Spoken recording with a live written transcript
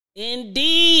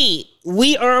Indeed.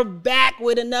 We are back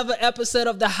with another episode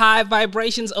of the High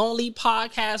Vibrations Only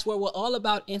podcast where we're all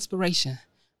about inspiration,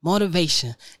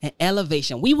 motivation, and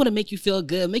elevation. We want to make you feel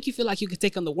good, make you feel like you can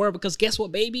take on the world because guess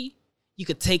what, baby? You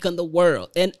could take on the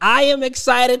world. And I am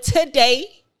excited today.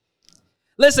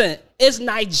 Listen, it's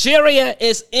Nigeria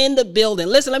is in the building.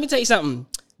 Listen, let me tell you something.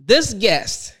 This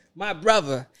guest, my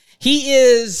brother, he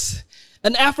is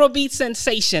an Afrobeat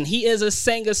sensation. He is a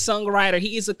singer-songwriter.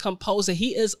 He is a composer.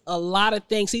 He is a lot of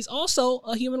things. He's also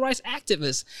a human rights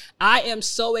activist. I am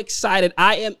so excited.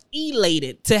 I am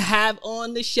elated to have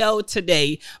on the show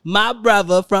today my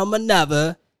brother from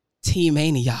another,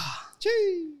 Teemanay.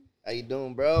 How you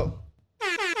doing, bro?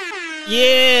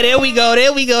 Yeah, there we go.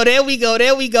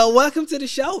 Welcome to the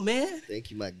show, man.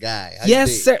 Thank you, my guy.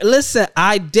 Yes, sir. Listen,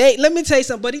 let me tell you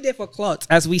something, buddy. There for clout,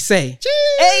 as we say.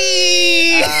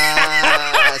 Hey!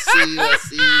 I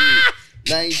see you.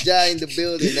 Nigeria in the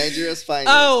building. Nigeria's finest.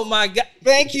 Oh, my God.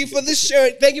 Thank you for the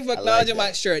shirt. Thank you for acknowledging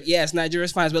my shirt. Yes,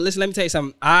 Nigeria's finest. But listen, let me tell you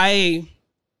something. I'm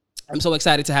so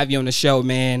excited to have you on the show,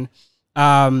 man.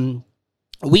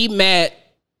 We met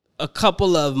a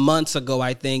couple of months ago,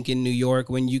 I think, in New York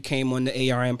when you came on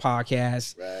the ARN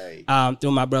podcast, right?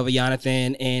 Through my brother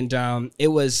Jonathan, and it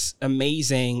was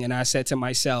amazing. And I said to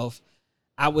myself,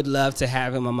 I would love to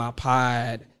have him on my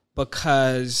pod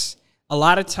because a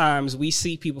lot of times we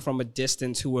see people from a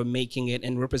distance who are making it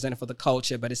and representing for the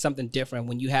culture, but it's something different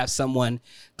when you have someone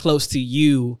close to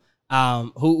you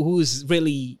who's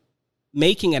really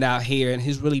making it out here and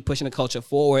who's really pushing the culture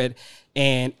forward.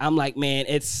 And I'm like, man,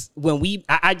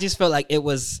 I just felt like it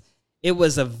was a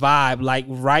vibe, like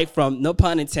right from, no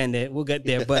pun intended, we'll get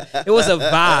there, but it was a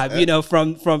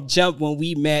vibe, from jump when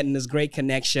we met, and this great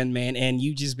connection, man. And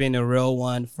you just been a real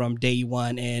one from day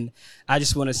one. And I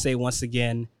just want to say once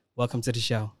again, welcome to the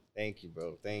show. Thank you,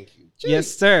 bro. Thank you. Jeez. Yes,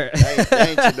 sir. That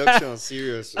introduction,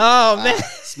 seriously. Oh, man.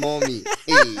 Small me.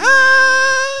 Hey.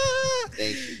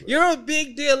 Thank you, bro. You're a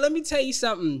big deal. Let me tell you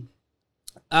something.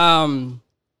 On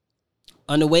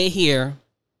the way here,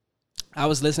 I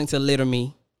was listening to Little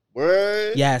Me.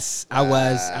 Word? Yes, wow.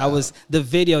 I was the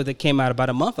video that came out about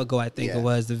a month ago, I think it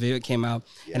was. The video came out,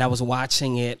 and I was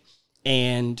watching it.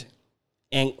 And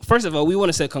first of all, we want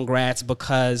to say congrats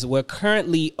because we're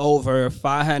currently over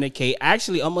 500K,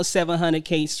 actually almost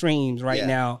 700K streams right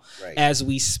now as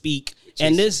we speak.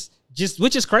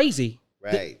 Which is crazy.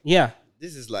 Right. Yeah.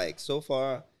 This is like, so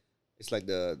far, it's like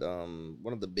the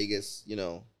one of the biggest,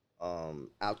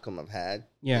 outcome I've had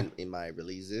in my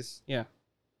releases. Yeah.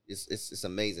 It's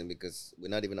amazing because we're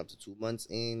not even up to 2 months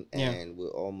in, and we're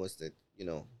almost at,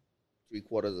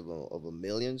 3/4 of a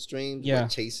million streams. Yeah. We're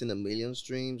chasing 1 million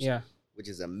streams. Yeah. Which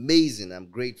is amazing. I'm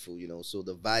grateful, so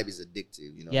the vibe is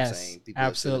addictive, what I'm saying? People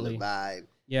absolutely. are feeling the vibe.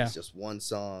 Yeah. It's just one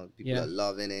song. People are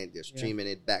loving it. They're streaming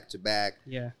it back to back.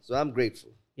 Yeah. So I'm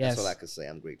grateful. Yes. That's all I can say.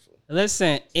 I'm grateful.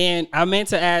 Listen, and I meant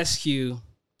to ask you,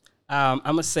 I'm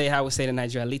going to say how we say it in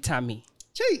Nigeria, litami.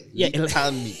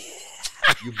 Litami.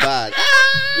 You bad.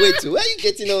 Wait, where are you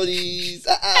getting all these?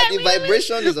 The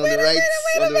vibration is on the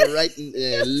right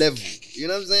level. You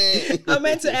know what I'm saying? I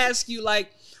meant to ask you,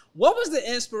 what was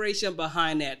the inspiration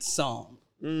behind that song?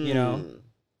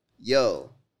 Yo,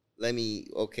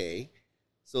 okay.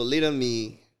 So Little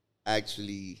Me,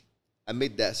 actually, I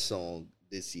made that song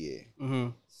this year.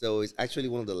 Mm-hmm. So it's actually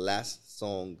one of the last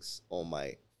songs on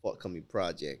my forthcoming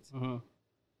project. Mm-hmm.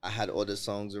 I had other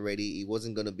songs already. It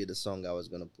wasn't going to be the song I was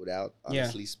going to put out,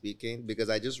 honestly speaking, because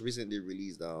I just recently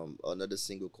released another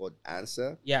single called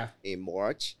Answer in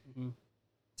March,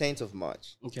 10th of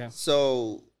March. Okay.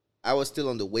 So I was still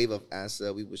on the wave of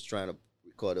Answer. We was trying to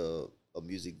record a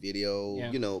music video,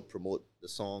 promote the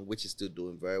song, which is still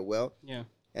doing very well. Yeah.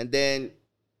 And then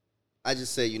I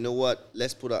just say, you know what?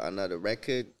 Let's put out another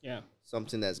record. Yeah.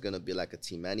 Something that's going to be like a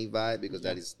Teemanay vibe because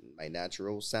that is my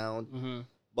natural sound. Mm-hmm.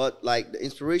 But the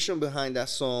inspiration behind that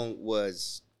song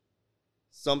was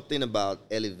something about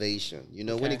elevation.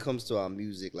 When it comes to our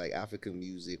music, like African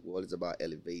music, well, it's about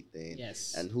elevating.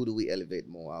 Yes. And who do we elevate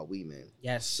more? Our women.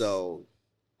 Yes. So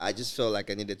I just felt like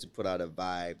I needed to put out a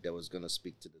vibe that was going to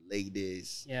speak to the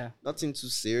ladies. Yeah. Nothing too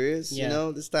serious,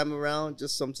 this time around.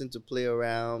 Just something to play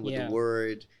around with the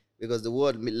word. Because the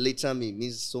word litami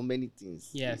means so many things.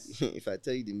 Yes. If I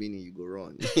tell you the meaning, you go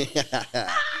wrong.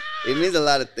 It means a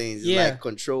lot of things. It's like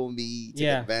control me, take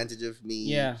advantage of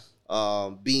me,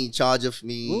 be in charge of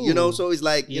me. Ooh. So it's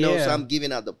like, so I'm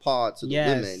giving out the power to the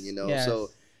women, Yes.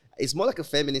 So it's more like a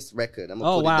feminist record. I'm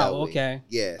going to put it that way. Okay.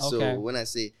 Yeah. So when I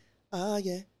say,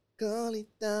 call it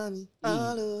dummy,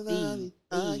 all over me.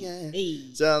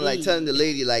 So I'm like telling the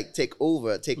lady, take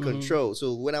over, take control.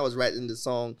 So when I was writing the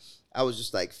song, I was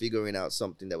just figuring out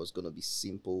something that was going to be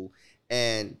simple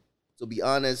And to be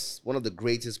honest, one of the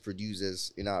greatest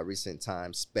producers in our recent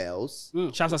time, Spells.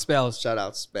 Shout out Spells. Shout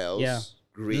out Spells. Yeah.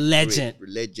 Great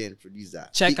legend producer.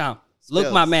 Check out.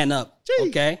 Look my man up. Jeez.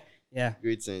 Okay. Yeah.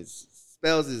 Great sense.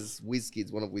 Spells is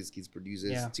Wizkid's, one of Wizkid's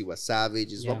producers. Yeah. Tiwa Savage.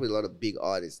 He's worked with a lot of big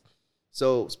artists.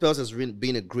 So Spells has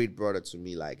been a great brother to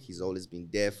me. Like, he's always been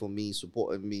there for me,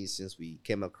 supported me since we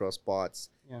came across parts.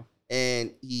 Yeah.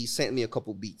 And he sent me a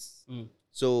couple beats.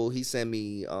 So he sent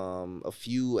me a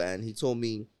few, and he told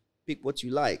me, pick what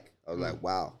you like. I was like,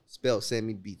 wow, Spells send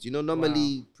me beats. You know,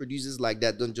 normally producers like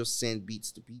that don't just send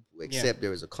beats to people, except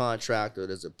there is a contract or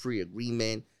there's a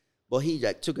pre-agreement. But he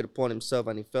like took it upon himself,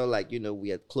 and he felt like, you know, we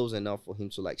had close enough for him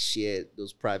to like share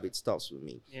those private stuffs with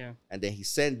me. Yeah. And then he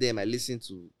sent them. I listened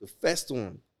to the first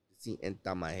one. See,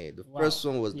 enter my head. The first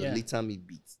one was the Litami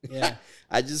beats. Yeah.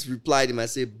 I just replied him. I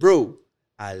said, bro,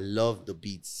 I love the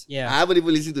beats. Yeah. I haven't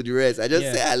even listened to the rest. I just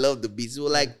said I love the beats. He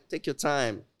was like, take your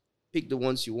time, pick the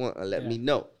ones you want, and let me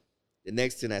know. The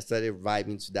next thing, I started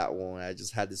vibing to that one. I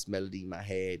just had this melody in my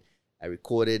head. I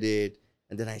recorded it.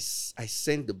 And then I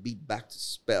sent the beat back to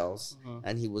Spells,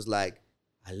 and he was like,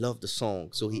 I love the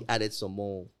song. So he added some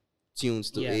more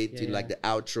tunes to it, like the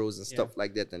outros and stuff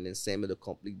like that, and then sent me the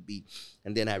complete beat.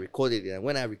 And then I recorded it. And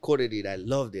when I recorded it, I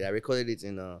loved it. I recorded it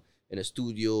in a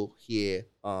studio here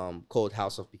called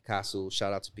House of Picasso.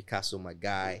 Shout out to Picasso, my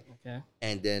guy. Okay.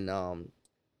 And then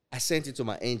I sent it to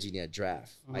my engineer,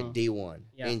 Draft, my day one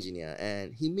engineer.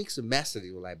 And he mixed a master.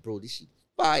 He was like, bro, this shit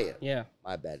fire. Yeah.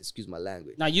 My bad. Excuse my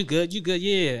language. Nah, you good. You good.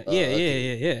 Yeah.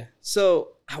 Yeah.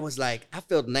 So I was like, I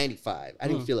felt 95. I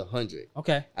didn't feel 100.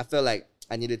 Okay. I felt like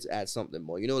I needed to add something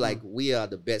more. You know, like we are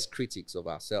the best critics of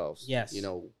ourselves. Yes. You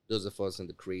know, those of us in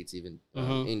the creative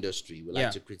industry, we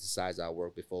like to criticize our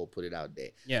work before we put it out there.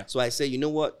 Yeah. So I said, you know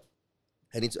what?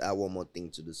 I need to add one more thing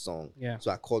to the song. Yeah.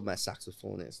 So I called my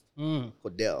saxophonist,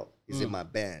 Cordell. He's in my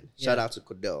band. Shout out to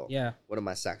Cordell. Yeah. One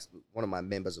of my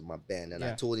members of my band. And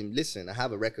I told him, listen, I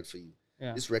have a record for you.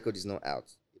 Yeah. This record is not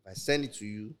out. If I send it to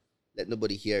you, let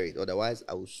nobody hear it. Otherwise,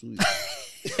 I will sue you.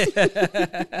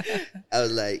 I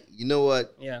was like, you know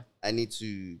what? Yeah. I need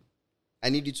you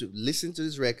to listen to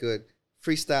this record,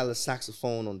 freestyle a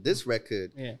saxophone on this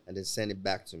record, and then send it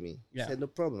back to me. Yeah. He said, no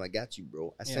problem. I got you,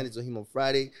 bro. I sent it to him on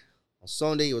Friday. On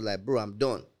Sunday, he was like, bro, I'm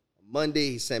done. On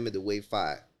Monday, he sent me the wave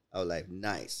 5. I was like,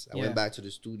 nice. I went back to the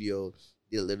studio,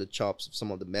 did a little chops of some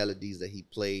of the melodies that he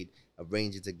played,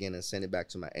 arranged it again, and sent it back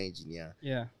to my engineer.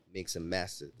 Yeah. Mix and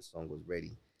master. The song was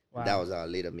ready. Wow. And that was how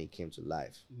Later Me came to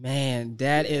life. Man,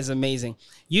 that is amazing.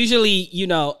 Usually, you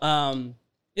know,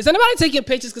 is anybody taking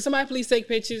pictures? Could somebody please take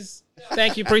pictures?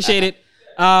 Thank you. Appreciate it.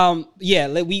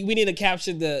 We need to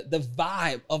capture the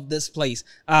vibe of this place.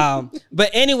 But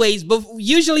anyways,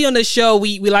 usually on the show,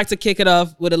 we like to kick it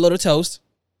off with a little toast.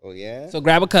 Oh, yeah? So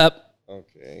grab a cup.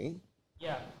 Okay.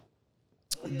 Yeah.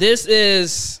 This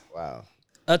is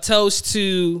a toast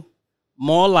to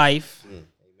more life,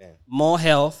 amen. More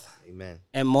health, amen,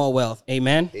 and more wealth.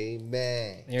 Amen?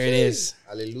 Amen. There it is.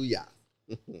 Hallelujah.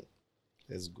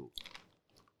 Let's go.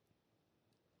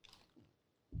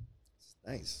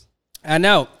 Nice. I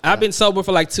know. I've been sober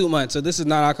for like 2 months, so this is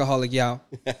non-alcoholic, y'all.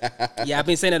 Yeah, I've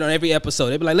been saying it on every episode.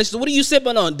 They be like, listen, what are you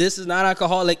sipping on? This is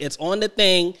non-alcoholic. It's on the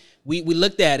thing. We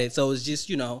looked at it, so it's just,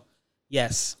 you know,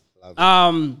 yes.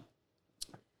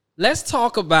 Let's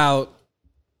talk about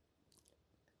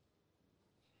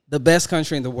the best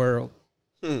country in the world.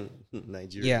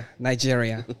 Nigeria. Yeah,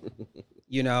 Nigeria.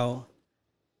 You know,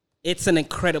 it's an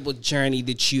incredible journey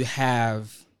that you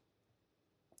have.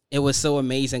 It was so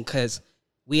amazing because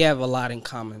we have a lot in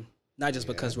common, not just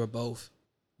because we're both,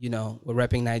 you know, we're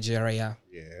repping Nigeria.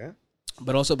 Yeah.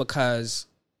 But also because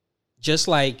just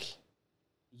like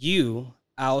you,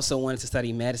 I also wanted to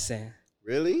study medicine.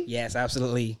 Really? Yes,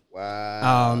 absolutely.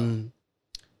 Wow.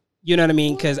 You know what I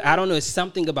mean? Because I don't know, it's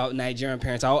something about Nigerian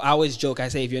parents. I always joke, I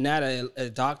say, if you're not a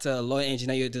doctor, a lawyer,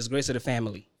 engineer, you're a disgrace to the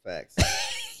family. Facts.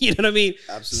 You know what I mean?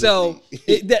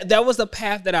 Absolutely. So that was the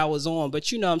path that I was on.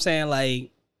 But you know what I'm saying?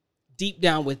 Like, deep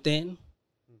down within,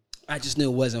 I just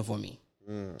knew it wasn't for me.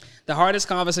 The hardest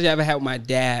conversation I ever had with my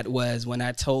dad was when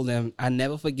I told him, I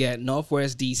never forget,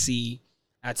 Northwest DC.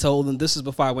 I told him, this was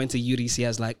before I went to UDC. I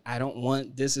was like,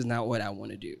 this is not what I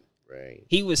want to do. Right.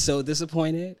 He was so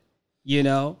disappointed, you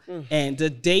know? And the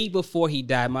day before he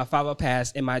died, my father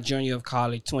passed in my junior year of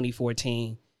college,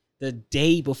 2014. The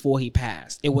day before he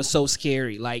passed, it was so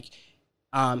scary. Like,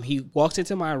 he walks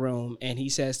into my room and he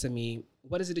says to me,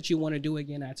 what is it that you want to do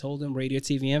again? I told him radio,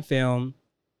 TV, and film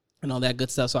and all that good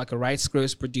stuff. So I could write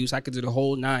scripts, produce, I could do the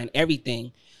whole 9,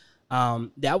 everything.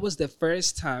 That was the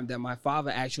first time that my father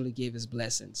actually gave his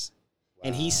blessings. Wow.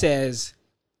 And he says,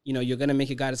 you know, you're going to make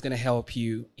a God that's going to help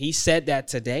you. He said that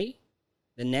today.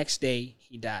 The next day,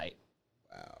 he died.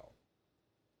 Wow.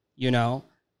 You know?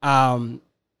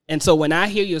 And so when I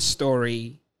hear your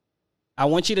story, I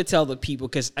want you to tell the people,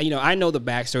 because, you know, I know the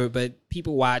backstory, but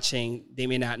people watching, they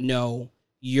may not know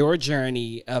your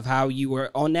journey of how you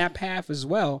were on that path as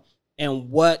well and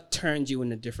what turned you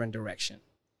in a different direction.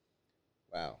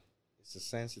 Wow. It's a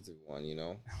sensitive one, you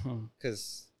know?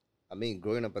 Because, I mean,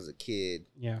 growing up as a kid,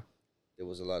 there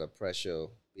was a lot of pressure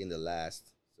being the last.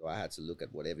 So I had to look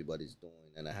at what everybody's doing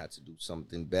and I had to do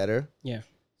something better. Yeah.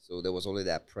 So there was only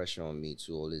that pressure on me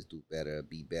to always do better,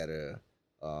 be better,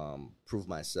 prove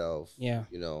myself, you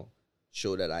know,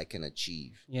 show that I can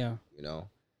achieve, you know.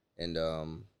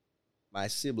 And my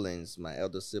siblings, my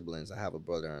elder siblings, I have a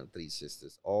brother and 3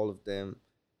 sisters. All of them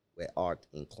were art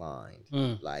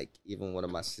inclined. Like even one of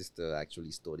my sisters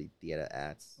actually studied theater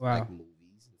arts, like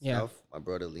movies and stuff. My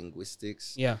brother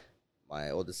linguistics. My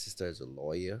older sister is a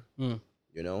lawyer.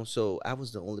 You know, so I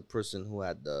was the only person who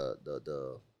had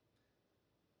the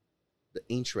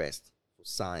interest for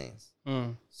science.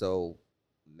 So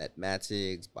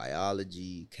mathematics,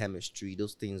 biology, chemistry,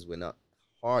 those things were not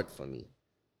hard for me.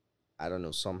 I don't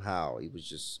know, somehow it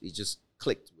just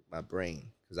clicked with my brain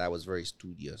because I was very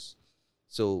studious.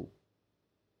 So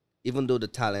even though the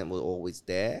talent was always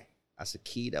there, as a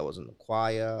kid, I was in the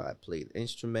choir, I played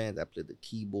instruments, I played the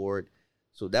keyboard.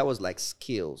 So that was like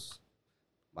skills.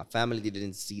 My family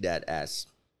didn't see that as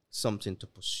something to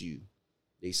pursue.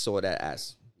 They saw that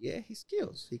as, yeah, he's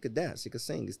skills. He could dance, he could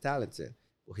sing, he's talented,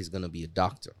 but he's going to be a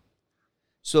doctor.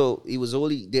 So it was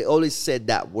they always said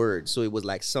that word. So it was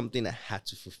like something I had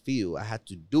to fulfill. I had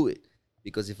to do it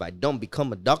because if I don't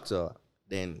become a doctor,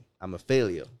 then I'm a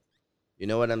failure. You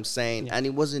know what I'm saying? And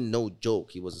it wasn't no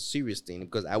joke. It was a serious thing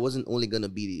because I wasn't only going to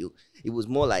be it was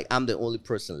more like I'm the only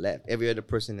person left. Every other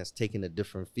person has taken a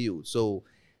different field. So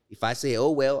if I say,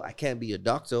 oh, well, I can't be a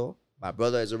doctor, my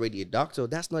brother is already a doctor,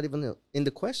 that's not even in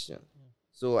the question.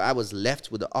 So I was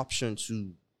left with the option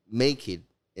to make it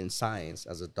in science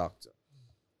as a doctor.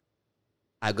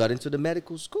 I got into the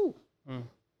medical school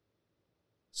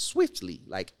swiftly,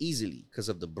 like easily, because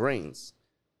of the brains.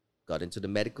 Got into the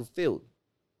medical field.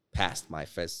 Passed my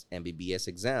first MBBS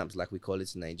exams, like we call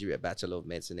it in Nigeria, Bachelor of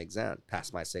Medicine exam.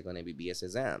 Passed my second MBBS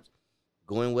exams.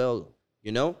 Going well,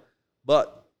 you know?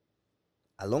 But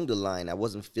along the line, I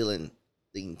wasn't feeling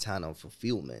the internal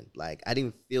fulfillment. Like, I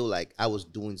didn't feel like I was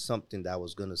doing something that I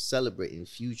was going to celebrate in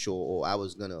future or I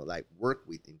was going to, like, work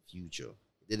with in future.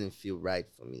 It didn't feel right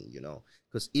for me, you know?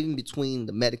 Because even between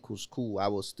the medical school, I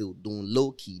was still doing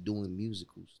low-key, doing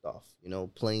musical stuff, you know,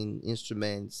 playing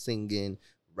instruments, singing,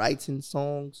 writing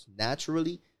songs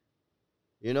naturally,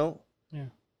 you know? Yeah.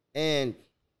 And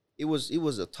it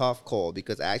was a tough call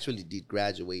because I actually did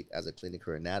graduate as a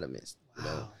clinical anatomist, you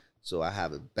know? So I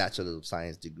have a Bachelor of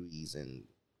Science degrees in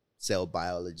cell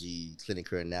biology,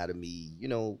 clinical anatomy, you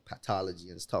know, pathology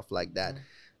and stuff like that.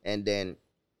 And then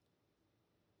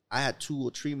I had 2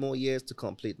 or 3 more years to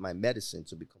complete my medicine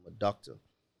to become a doctor.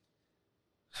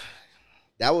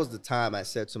 That was the time I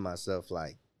said to myself,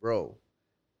 like, bro,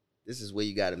 this is where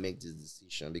you got to make this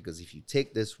decision because if you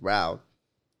take this route,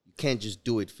 you can't just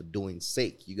do it for doing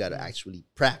sake. You got to actually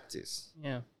practice,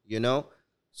 you know?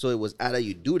 So it was either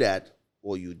you do that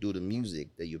or you do the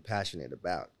music that you're passionate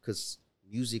about because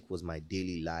music was my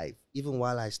daily life. Even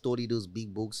while I studied those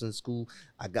big books in school,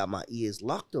 I got my ears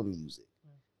locked on music.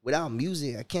 Without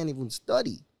music, I can't even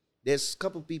study. There's a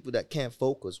couple people that can't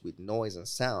focus with noise and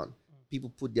sound. People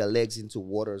put their legs into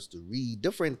waters to read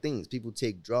different things. People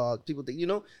take drugs. People think, you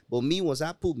know. But me, once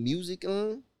I put music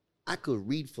on, I could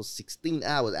read for 16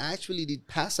 hours. I actually did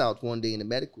pass out one day in the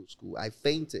medical school. I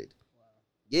fainted. Wow.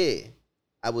 Yeah.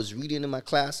 I was reading in my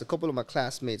class. A couple of my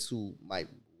classmates who might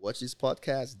watch this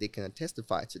podcast, they can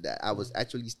testify to that. I was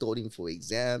actually studying for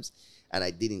exams, and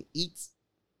I didn't eat.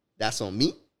 That's on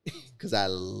me. Because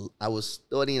I was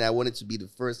studying. I wanted to be the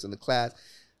first in the class.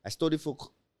 I studied for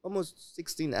almost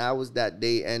 16 hours that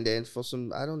day. And then for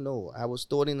some, I don't know, I was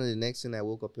studying and the next thing I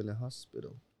woke up in the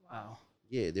hospital. Wow.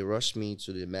 Yeah, they rushed me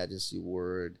to the emergency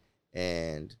ward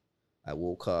and I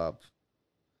woke up.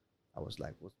 I was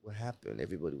like, what happened?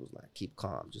 Everybody was like, keep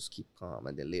calm, just keep calm.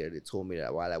 And then later they told me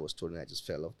that while I was studying, I just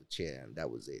fell off the chair and that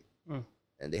was it.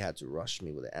 And they had to rush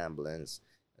me with the ambulance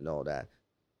and all that.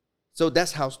 So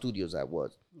that's how studious I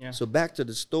was. Yeah. So back to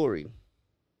the story.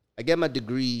 I get my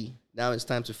degree. Now it's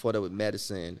time to further with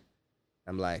medicine.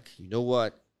 I'm like, you know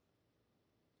what?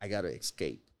 I got to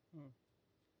escape.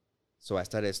 So I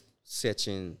started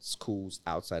searching schools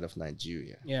outside of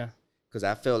Nigeria. Yeah. Because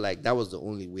I felt like that was the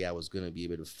only way I was going to be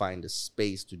able to find the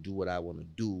space to do what I want to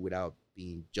do without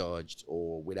being judged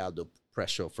or without the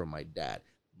pressure from my dad.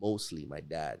 mostly my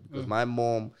dad, because my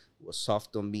mom was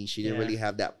soft on me. She didn't really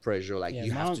have that pressure, like,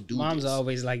 you have to do mom's this.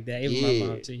 Always like that. Even my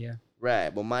mom too, Right,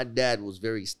 but my dad was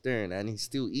very stern, and he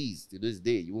still is to this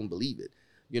day. You won't believe it,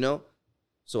 you know?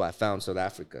 So I found South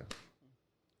Africa,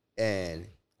 and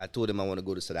I told him I want to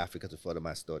go to South Africa to further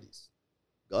my studies.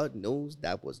 God knows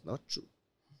that was not true.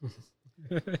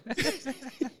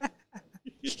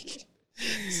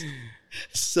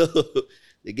 So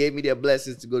they gave me their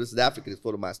blessings to go to South Africa to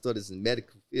further my studies in the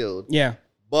medical field. Yeah.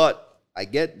 But I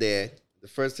get there, the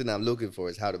first thing I'm looking for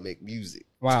is how to make music.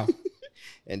 Wow.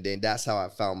 And then that's how I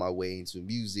found my way into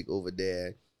music over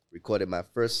there. Recorded my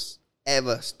first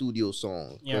ever studio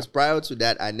song. Because prior to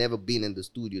that, I never been in the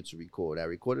studio to record. I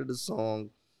recorded a song,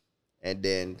 and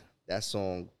then that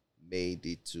song made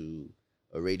it to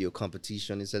a radio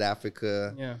competition in South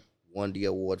Africa. Yeah. Won the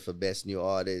award for Best New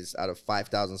Artist out of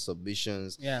 5,000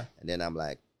 submissions. Yeah. And then I'm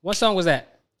like, what song was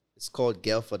that? It's called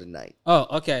Girl for the Night. Oh,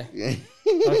 okay.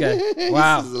 Okay.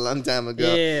 Wow. This is a long time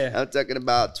ago. Yeah. I'm talking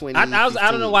about 20. I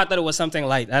don't know why I thought it was something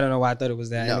light. I don't know why I thought it was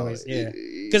that. No, anyways, yeah.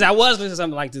 Because I was listening to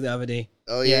something like this the other day.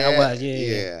 Oh, yeah? I was.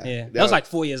 Yeah. That was like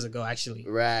 4 years ago, actually.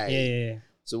 Right. Yeah.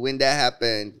 So when that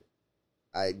happened,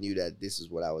 I knew that this is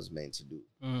what I was meant to do.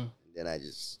 And then I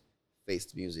just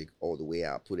faced music all the way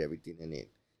out, put everything in it,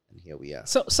 and here we are.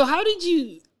 So how did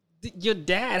your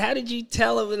dad, how did you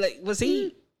tell him, like, was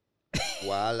he?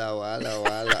 Walla. Walla.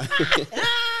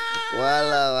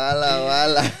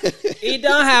 It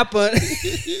don't happen.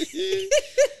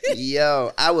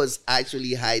 Yo, I was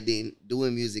actually hiding,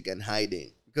 doing music and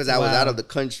hiding, because I was out of the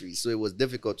country, so it was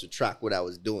difficult to track what I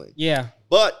was doing. Yeah.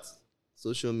 But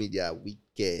social media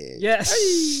wicked. Yes.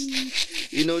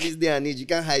 You know, this day and age, you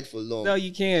can't hide for long. No,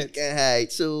 you can't. You can't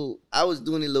hide. So I was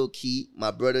doing it low key. My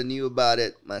brother knew about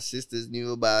it. My sisters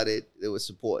knew about it. They were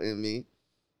supporting me.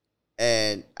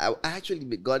 And I actually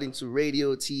got into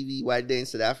radio, TV right there in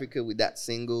South Africa with that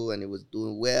single, and it was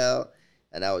doing well.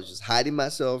 And I was just hiding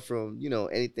myself from, you know,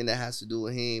 anything that has to do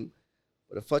with him.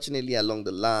 But unfortunately, along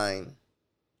the line,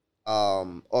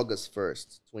 August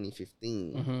 1st,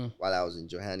 2015, while I was in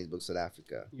Johannesburg, South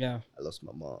Africa, I lost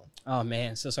my mom. Oh,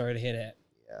 man. So sorry to hear that.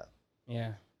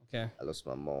 Yeah. Okay. I lost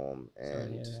my mom,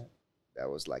 and that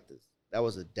was like this. That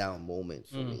was a down moment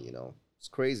for me, you know. It's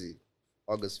crazy.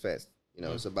 August 1st. You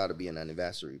know, it's about to be an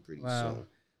anniversary pretty soon.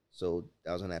 So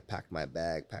that was when I packed my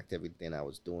bag, packed everything I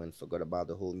was doing, forgot about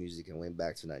the whole music, and went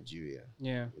back to Nigeria.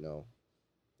 Yeah. You know,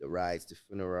 the rides, the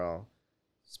funeral,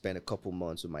 spent a couple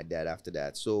months with my dad after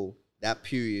that. So that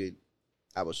period,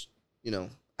 I was, you know,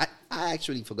 I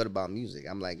actually forgot about music.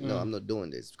 I'm like, no, I'm not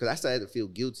doing this. Because I started to feel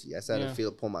guilty. I started to feel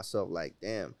upon myself like,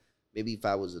 damn, maybe if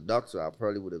I was a doctor, I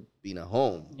probably would have been at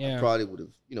home. I probably would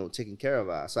have, you know, taken care of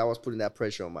her. So I was putting that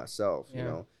pressure on myself, you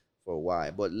know, for a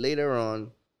while. But later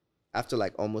on, after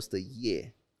like almost a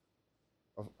year,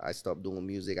 I stopped doing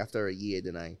music. After a year,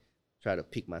 then I tried to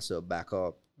pick myself back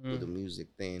up with the music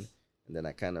thing. And then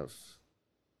I kind of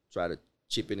tried to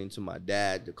chip it into my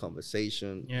dad, the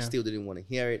conversation. He still didn't want to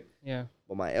hear it. Yeah.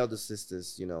 But my elder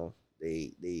sisters, you know,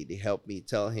 they helped me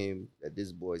tell him that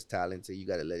this boy is talented. You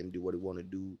got to let him do what he want to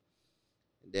do.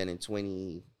 And then in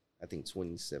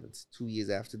 2017, 2 years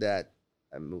after that,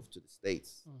 I moved to the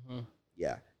States.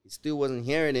 Yeah. He still wasn't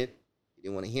hearing it. He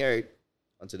didn't want to hear it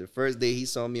until the first day he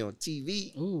saw me on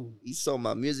TV. Ooh. He saw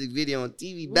my music video on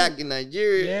TV back in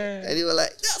Nigeria. Yeah. And he was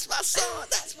like, that's my song.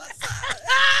 That's my song.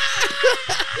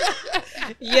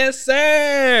 Yes,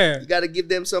 sir. You got to give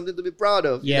them something to be proud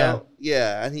of. Yeah. You know?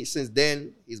 Yeah. And since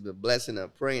then, he's been blessing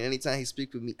and praying. Anytime he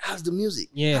speaks with me, how's the music?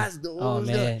 Yeah. How's the,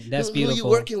 man. That's beautiful. Who are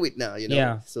you working with now? You know?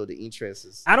 Yeah. So the interest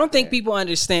is. I don't think people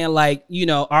understand, like, you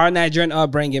know, our Nigerian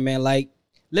upbringing, man. Like,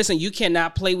 listen, you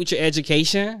cannot play with your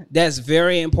education. That's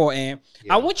very important.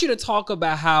 Yeah. I want you to talk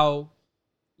about how,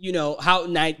 you know, how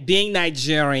being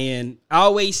Nigerian, I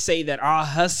always say that our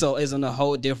hustle is on a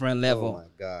whole different level. Oh, my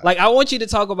God. Like, I want you to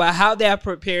talk about how that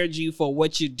prepared you for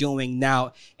what you're doing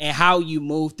now and how you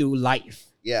move through life.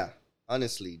 Yeah.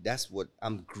 Honestly, that's what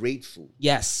I'm grateful.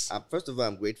 Yes. First of all,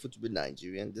 I'm grateful to be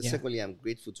Nigerian. Secondly, I'm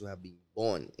grateful to have been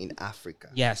born in Africa.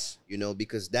 Yes. You know,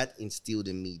 because that instilled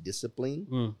in me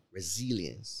discipline,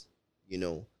 resilience, you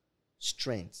know,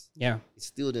 strength. Yeah. It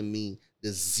instilled in me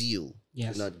the zeal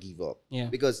to not give up. Yeah.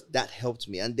 Because that helped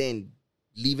me. And then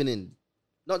living in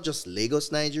not just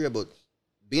Lagos, Nigeria, but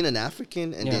being an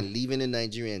African and then living in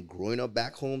Nigeria and growing up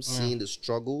back home, seeing the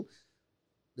struggle.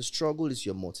 The struggle is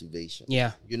your motivation.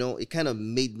 Yeah. You know, it kind of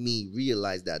made me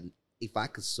realize that if I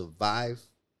could survive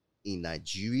in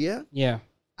Nigeria,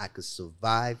 I could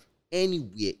survive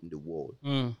anywhere in the world.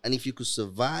 And if you could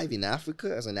survive in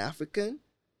Africa as an African,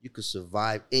 you could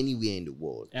survive anywhere in the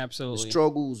world. Absolutely. The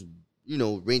struggles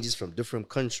ranges from different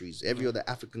countries. Every other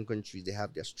African countries, they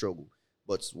have their struggle.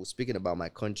 But we're speaking about my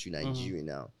country, Nigeria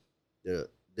now.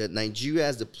 The Nigeria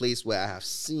is the place where I have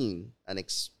seen and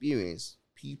experienced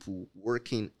people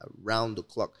working around the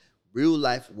clock. Real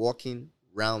life working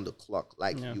around the clock.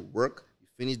 Like you work, you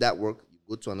finish that work, you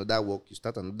go to another work, you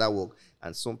start another work,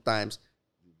 and sometimes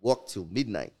you work till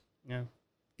midnight. Yeah.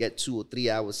 Get 2 or 3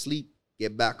 hours sleep,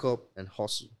 get back up and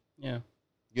hustle. Yeah.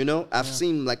 I've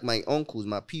seen like my uncles,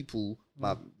 my people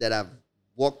that have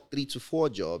worked 3 to 4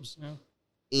 jobs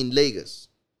in Lagos.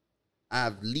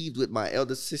 I've lived with my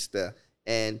elder sister,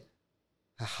 and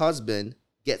her husband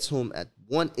gets home at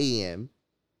 1 a.m.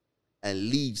 and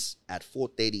leaves at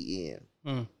 4:30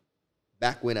 a.m.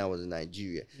 Back when I was in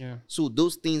Nigeria. Yeah. So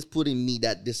those things put in me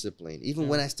that discipline. Even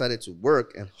when I started to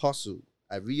work and hustle,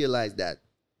 I realized that,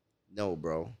 no,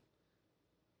 bro,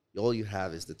 all you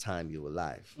have is the time you're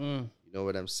alive. You know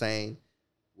what I'm saying?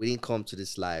 We didn't come to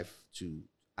this life to...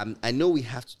 I know we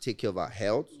have to take care of our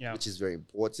health, which is very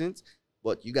important,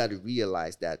 but you got to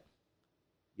realize that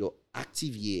your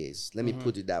active years, let me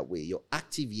put it that way, your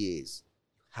active years,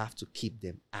 you have to keep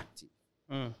them active.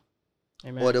 Amen.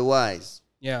 Otherwise,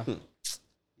 you're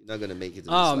not going to make it to this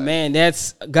life. Man,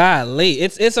 that's golly.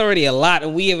 It's already a lot,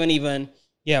 and we haven't even...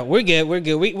 Yeah, we're good. We're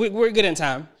good. We're good in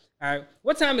time. All right.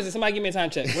 What time is it? Somebody give me a time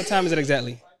check. What time is it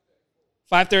exactly?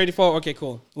 5:34. Okay,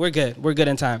 cool. We're good. We're good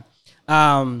in time.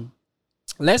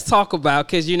 Let's talk about,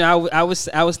 because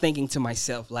I was thinking to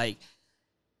myself, like,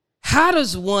 how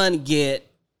does one get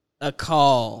a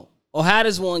call, or how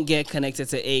does one get connected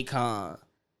to Akon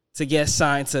to get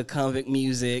signed to Convict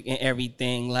Music and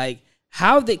everything? Like,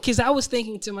 because I was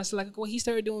thinking to myself, like, well, he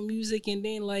started doing music, and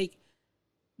then like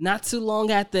not too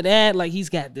long after that, like he's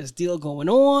got this deal going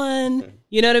on.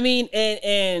 You know what I mean?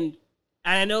 And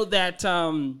I know that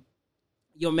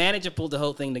your manager pulled the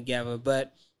whole thing together,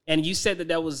 and you said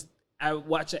that was, I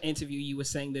watched an interview, you were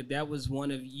saying that was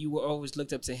you were always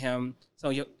looked up to him,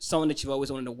 someone that you've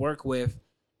always wanted to work with,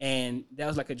 and that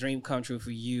was like a dream come true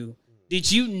for you.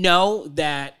 Did you know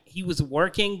that he was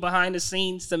working behind the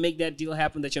scenes to make that deal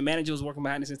happen, that your manager was working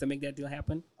behind the scenes to make that deal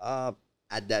happen?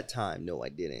 At that time, no, I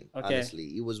didn't. Okay.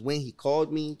 Honestly, it was when he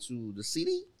called me to the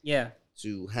city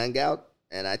to hang out,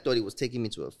 and I thought he was taking me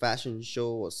to a fashion show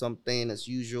or something as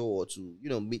usual, or to,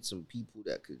 meet some people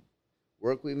that could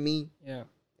work with me. Yeah.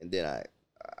 And then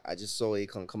I just saw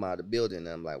Akon come out of the building, and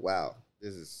I'm like, wow,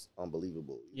 this is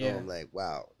unbelievable. You know, I'm like,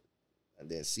 wow. And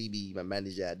then CB, my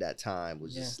manager at that time,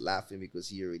 was just laughing because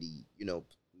he already,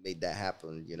 made that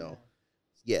happen,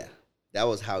 Yeah, that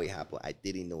was how it happened. I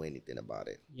didn't know anything about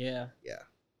it. Yeah. Yeah.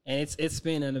 And it's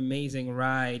been an amazing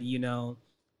ride,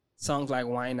 songs like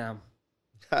Why Now.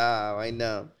 Why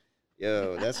Now.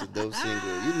 Yo, that's a dope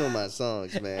single. You know my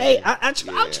songs, man. Hey, I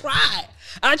try.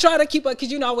 I try to keep up,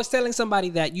 because I was telling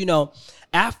somebody that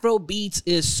Afrobeats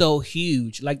is so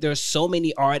huge. Like, there's so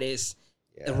many artists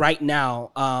right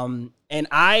now, and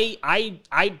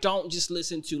I don't just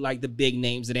listen to like the big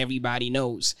names that everybody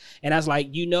knows. And I was like,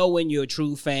 when you're a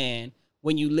true fan,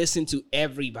 when you listen to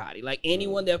everybody, like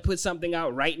anyone that puts something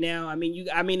out right now. I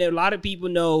mean, a lot of people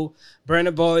know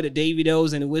Burna Boy, the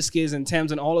Davidos, and the Wizkids and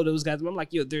Thames and all of those guys. But I'm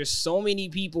like, there's so many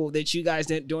people that you guys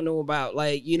that don't know about.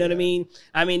 Like, you know what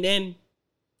I mean?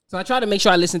 So I try to make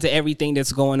sure I listen to everything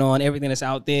that's going on, everything that's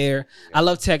out there. Yeah. I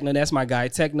love Techno. That's my guy.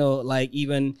 Techno, like,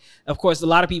 even, of course, a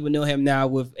lot of people know him now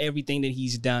with everything that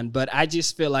he's done. But I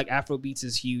just feel like Afrobeats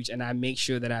is huge, and I make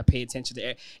sure that I pay attention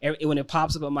to it. When it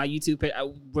pops up on my YouTube page,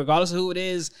 regardless of who it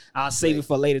is, I'll save it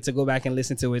for later to go back and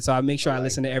listen to it. So I make sure I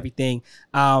listen to everything.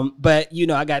 But,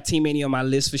 I got Teemanay on my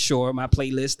list for sure, my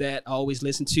playlist that I always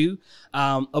listen to.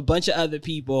 A bunch of other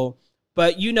people.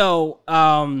 But,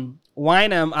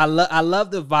 Wynham, I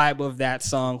love the vibe of that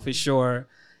song for sure.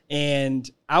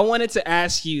 And I wanted to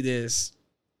ask you this.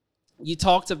 You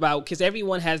talked about, because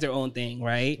everyone has their own thing,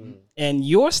 right? And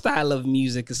your style of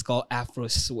music is called Afro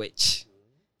Switch.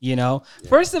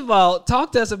 First of all,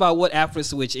 talk to us about what Afro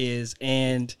Switch is,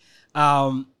 and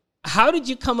how did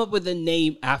you come up with the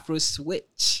name Afro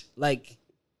Switch?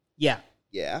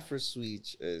 Afro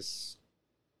Switch it's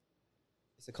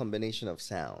a combination of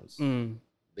sounds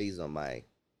based on my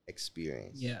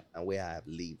experience and where I have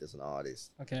lived as an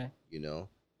artist. Okay.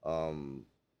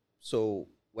 So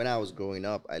when I was growing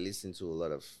up, I listened to a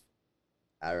lot of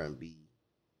R&B,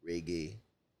 reggae,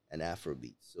 and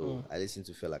Afrobeat. So I listened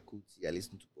to Fela Kuti, I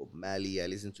listened to Bob Marley, I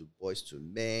listened to Boyz II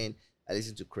Men, I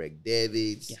listened to Craig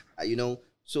David.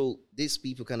 So these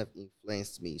people kind of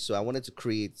influenced me. So I wanted to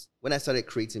create, when I started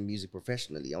creating music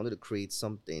professionally, I wanted to create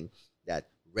something that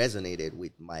resonated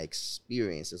with my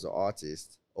experience as an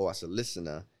artist or as a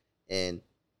listener. And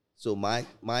so my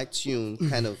tune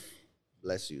kind of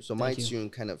Bless you. So my tune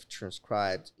kind of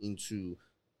transcribed into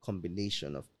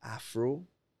combination of Afro,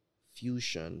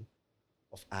 fusion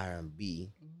of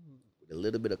R&B with a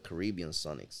little bit of Caribbean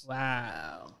sonics.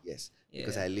 Wow. Yes,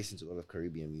 because I listen to a lot of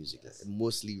Caribbean music,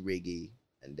 mostly reggae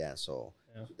and dancehall.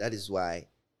 Yeah. So that is why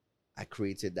I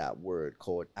created that word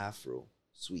called Afro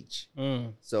switch.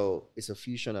 So it's a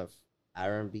fusion of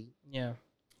R&B,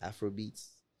 Afrobeats,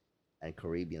 and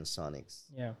Caribbean sonics.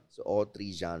 Yeah. So all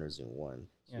three genres in one.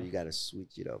 So you got to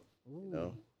switch it up. You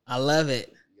know? I love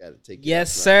it. You got to take it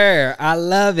Yes, sir. I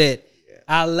love it. Yeah.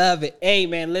 I love it. Hey,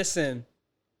 man, listen.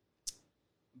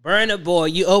 Burna Boy,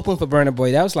 you opened for Burna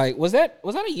Boy. That was like, was that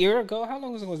a year ago? How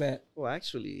long ago was that? Well,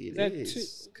 actually, it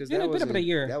is. Because that was about a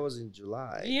year. That was in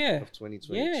July of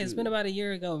 2022. Yeah, it's been about a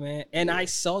year ago, man. And I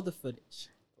saw the footage.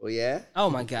 Oh, yeah? Oh,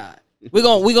 my God. We're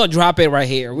gonna drop it right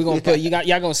here. We're gonna put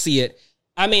y'all gonna see it.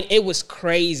 I mean, it was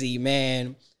crazy,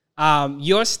 man.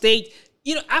 Your state,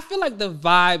 I feel like the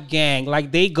Vibe Gang,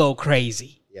 like they go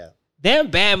crazy. Yeah. Them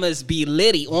Bamas be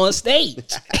litty on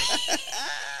stage.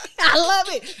 I love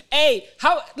it. Hey,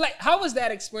 how was that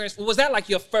experience? Was that like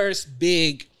your first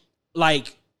big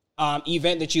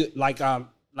event that you like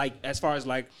as far as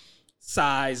like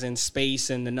size and space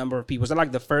and the number of people? Was that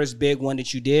like the first big one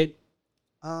that you did?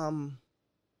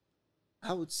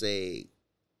 I would say,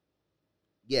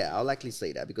 yeah, I'll likely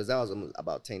say that because that was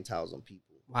about 10,000 people.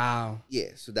 Wow.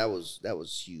 Yeah, so that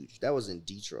was huge. That was in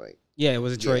Detroit. Yeah, it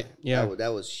was Detroit. Yeah. That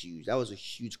was huge. That was a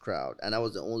huge crowd, and I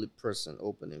was the only person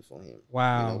opening for him.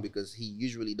 Wow. Because he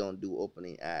usually don't do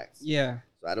opening acts. Yeah.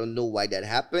 So I don't know why that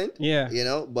happened. Yeah.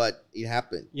 But it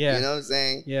happened. Yeah. You know what I'm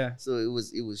saying? Yeah. So it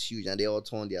was huge, and they all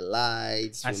turned their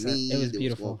lights for me. It was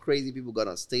beautiful. Was going crazy. People got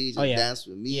on stage and danced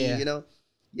with me. Yeah.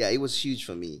 Yeah, it was huge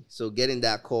for me. So getting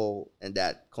that call and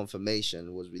that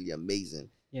confirmation was really amazing.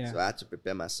 Yeah. So I had to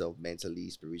prepare myself mentally,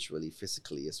 spiritually,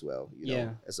 physically as well.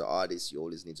 As an artist, you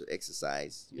always need to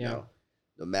exercise, you know,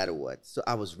 no matter what. So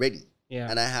I was ready. Yeah.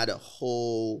 And I had a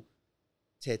whole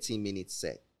 30-minute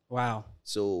set. Wow.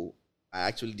 So I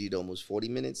actually did almost 40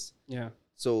 minutes. Yeah.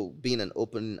 So being an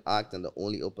opening act and the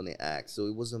only opening act. So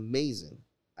it was amazing.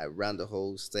 I ran the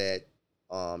whole set.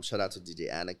 Shout out to DJ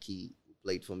Anarchy, who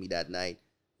played for me that night.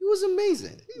 It was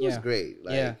amazing. It was great.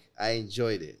 I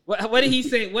enjoyed it. What did he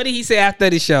say? What did he say after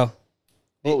the show?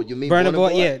 Oh, you mean Burna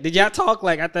Boy? Yeah. Did y'all talk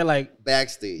after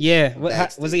backstage? Yeah.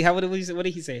 Backstage. Was he? What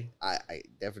did he say? I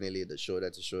definitely the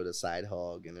shoulder side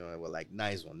hug, I was like,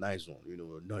 nice one, nice one.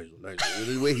 Nice one.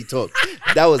 The way he talked,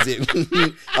 that was it.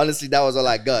 Honestly, that was all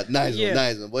I got. Nice one,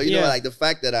 nice one. But the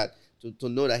fact that to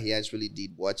know that he actually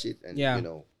did watch it, and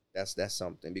that's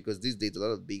something, because these days a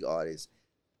lot of big artists,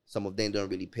 some of them don't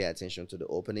really pay attention to the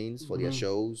openings for their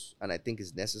shows. And I think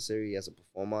it's necessary as a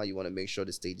performer. You want to make sure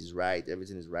the stage is right,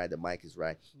 everything is right, the mic is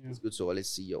right. Yeah. It's good to always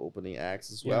see your opening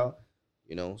acts as well,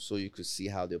 so you could see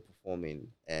how they're performing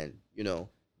and,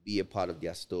 be a part of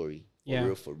their story.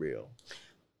 For real.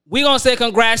 We're going to say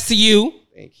congrats to you.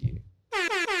 Thank you.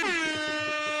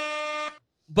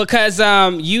 Because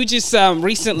you just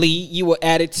recently, you were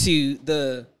added to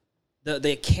the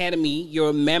Academy. You're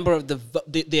a member of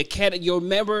the Academy.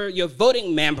 You're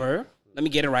voting member. Let me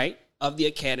get it right, of the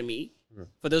Academy.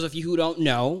 For those of you who don't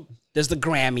know, there's the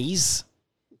Grammys.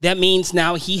 That means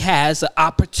now he has an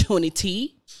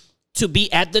opportunity to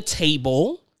be at the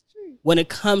table when it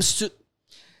comes to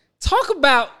talk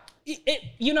about it.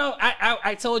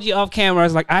 I told you off camera, I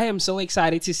was like, I am so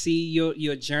excited to see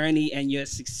your journey and your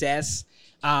success.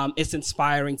 It's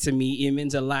inspiring to me. It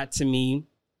means a lot to me.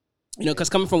 Because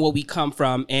coming from where we come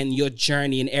from and your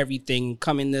journey and everything,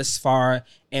 coming this far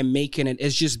and making it,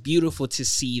 it's just beautiful to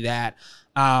see that.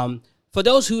 For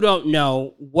those who don't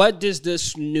know, what does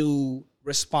this new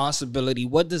responsibility,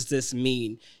 what does this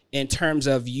mean in terms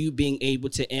of you being able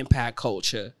to impact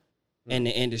culture and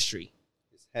the industry?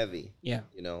 It's heavy. Yeah.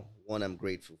 One I'm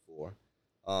grateful for.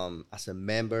 As a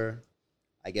member,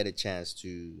 I get a chance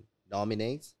to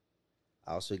nominate.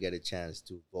 I also get a chance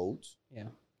to vote. Yeah.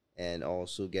 And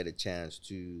also get a chance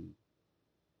to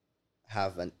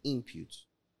have an input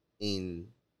in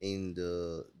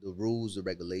the rules, the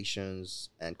regulations,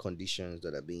 and conditions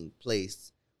that are being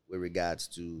placed with regards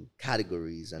to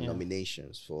categories and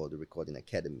nominations for the Recording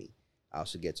Academy. I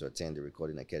also get to attend the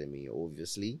Recording Academy,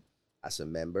 obviously, as a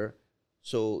member.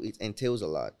 So it entails a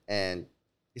lot. And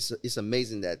it's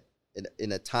amazing that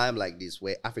in a time like this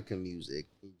where African music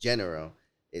in general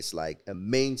is like a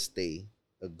mainstay,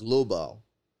 a global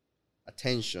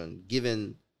attention,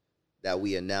 given that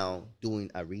we are now doing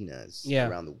arenas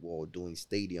around the world, doing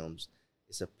stadiums,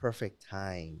 it's a perfect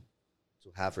time to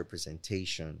have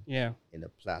representation in a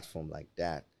platform like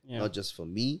that. Not just for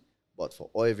me, But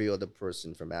for every other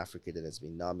person from Africa that has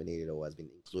been nominated or has been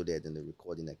included in the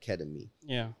Recording Academy.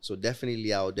 Yeah. So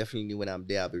definitely, when I'm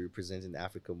there, I'll be representing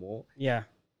Africa more. Yeah.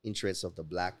 Interests of the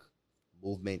Black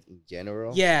movement in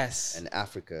general. Yes. And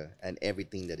Africa and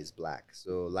everything that is Black.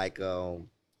 So like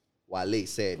Wale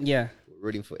said, we're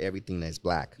rooting for everything that's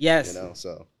Black. Yes.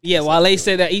 So Wale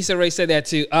said that. Issa Rae said that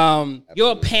too.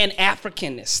 You're a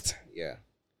Pan-Africanist. Yeah.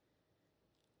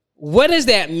 What does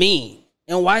that mean?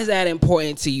 And why is that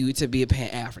important to you to be a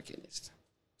Pan-Africanist?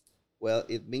 Well,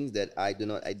 it means that I do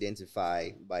not identify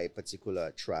by a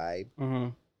particular tribe,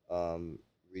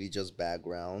 religious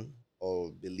background,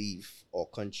 or belief, or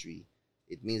country.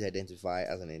 It means identify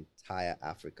as an entire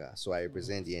Africa. So I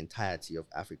represent the entirety of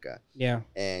Africa. Yeah.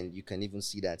 And you can even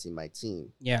see that in my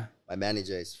team. Yeah. My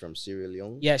manager is from Sierra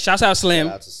Leone. Yeah, shout out Slim.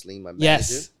 Shout out to Slim, my manager.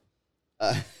 Yes.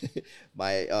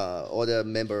 My other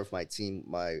member of my team,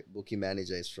 my booking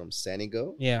manager, is from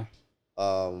Senegal. Yeah.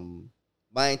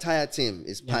 My entire team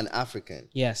is Pan-African.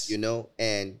 Yes.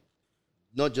 And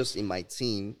not just in my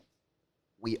team,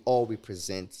 we all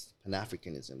represent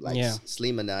Pan-Africanism. Like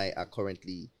Slim and I are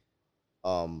currently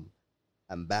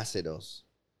ambassadors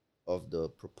of the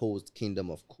proposed Kingdom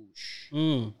of Kush.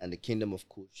 And the Kingdom of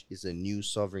Kush is a new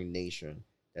sovereign nation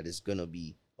that is going to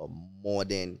be a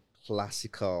modern,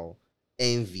 classical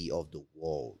envy of the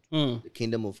world. The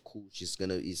Kingdom of Kush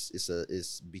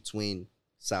is between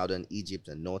southern Egypt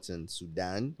and northern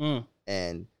Sudan,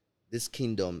 and this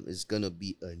kingdom is gonna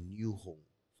be a new home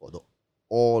for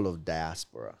all of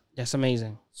diaspora. That's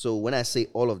amazing. So when I say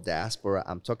all of diaspora,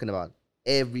 I'm talking about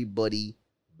everybody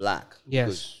Black. Yes.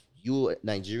 Because you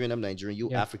Nigerian, I'm Nigerian,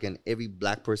 you African. Every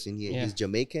Black person here is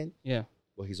Jamaican. Yeah.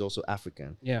 But he's also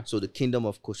African. Yeah. So the Kingdom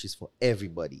of Kush is for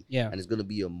everybody. Yeah. And it's gonna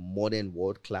be a modern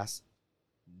world-class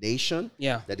nation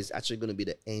that is actually going to be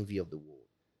the envy of the world.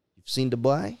 You've seen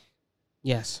Dubai?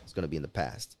 Yes. It's going to be in the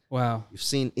past. Wow. You've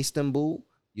seen Istanbul?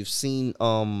 You've seen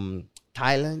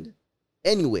Thailand?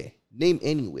 Anywhere. Name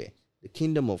anywhere. The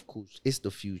Kingdom of Kush is the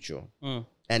future. And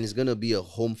it's going to be a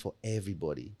home for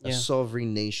everybody. A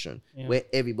sovereign nation where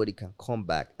everybody can come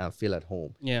back and feel at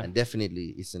home. Yeah. And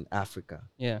definitely it's in Africa.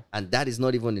 Yeah. And that is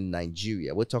not even in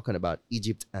Nigeria. We're talking about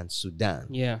Egypt and Sudan.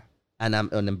 Yeah. And I'm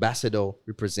an ambassador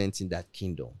representing that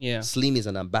kingdom. Yeah. Slim is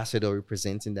an ambassador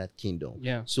representing that kingdom.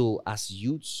 Yeah. So as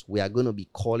youths, we are going to be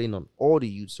calling on all the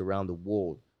youths around the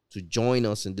world to join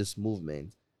us in this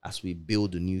movement as we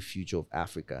build the new future of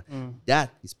Africa.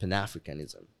 That is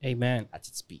Pan-Africanism. Amen. At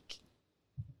its peak.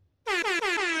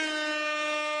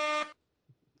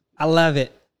 I love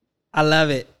it. I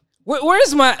love it.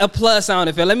 Where's my applause sound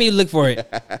effect? Let me look for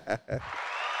it.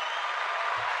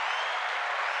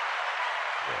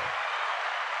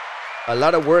 A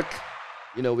lot of work,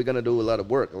 we're going to do a lot of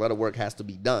work. A lot of work has to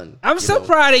be done. I'm so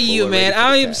proud of you, man.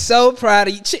 I am so proud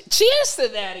of you. Cheers to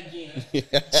that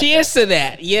again. Cheers to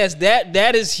that. Yes,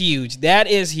 that is huge. That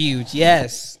is huge.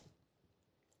 Yes.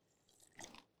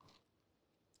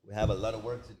 We have a lot of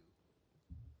work to do.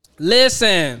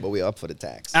 Listen. But we're up for the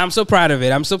task. I'm so proud of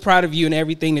it. I'm so proud of you and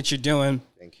everything that you're doing.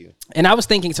 Thank you. And I was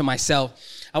thinking to myself,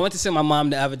 I went to see my mom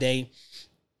the other day.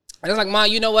 I was like, Mom,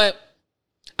 you know what?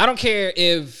 I don't care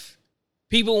if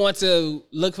people want to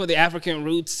look for the African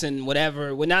roots and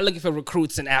whatever. We're not looking for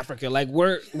recruits in Africa. Like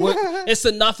we're it's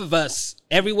enough of us.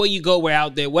 Everywhere you go, we're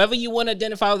out there. Wherever you want to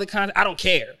identify with the content, I don't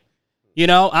care.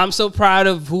 I'm so proud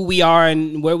of who we are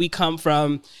and where we come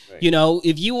from. Right.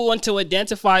 If you want to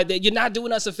identify that, you're not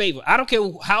doing us a favor. I don't care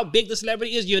how big the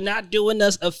celebrity is. You're not doing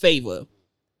us a favor.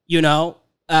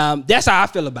 That's how I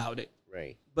feel about it.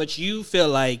 Right. But you feel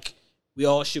like we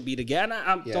all should be together.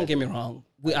 Don't get me wrong.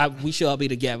 We should all be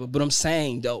together. But I'm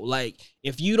saying, though, like,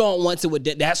 if you don't want to,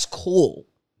 that's cool.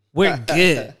 We're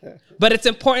good. But it's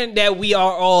important that we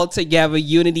are all together,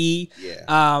 unity.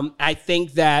 Yeah. I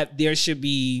think that there should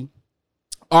be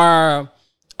our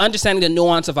understanding the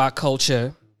nuance of our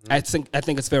culture. Mm-hmm. I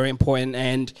think it's very important.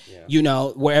 And,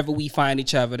 wherever we find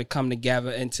each other, to come together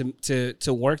and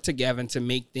to work together and to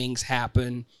make things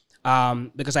happen.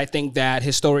 Because I think that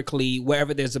historically,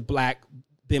 wherever there's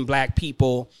been black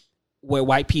people, where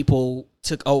white people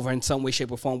took over in some way,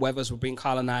 shape, or form, whether it's being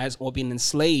colonized or being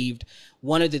enslaved,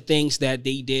 one of the things that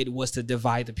they did was to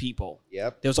divide the people.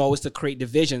 Yep. There was always to create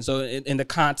division. So in the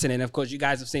continent, of course, you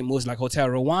guys have seen movies like Hotel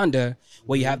Rwanda,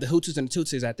 where you have the Hutus and the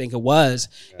Tutsis, I think it was.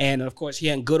 Yeah. And of course,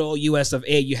 here in good old US of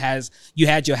A, you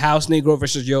had your house Negro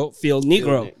versus your field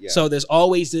Negro. Yeah. So there's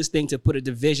always this thing to put a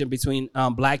division between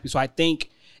black people. So I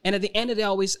think, and at the end of the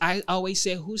day, I always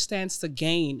say, who stands to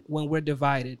gain when we're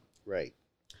divided? Right.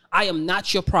 I am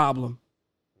not your problem.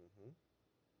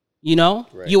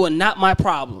 Right. You are not my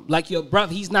problem. Like your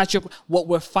brother, he's not your. What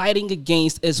we're fighting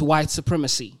against is white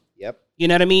supremacy. Yep. You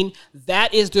know what I mean?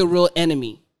 That is the real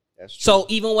enemy. That's true. So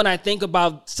even when I think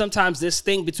about sometimes this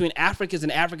thing between Africans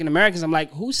and African Americans, I'm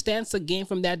like, who stands to gain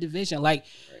from that division? Like,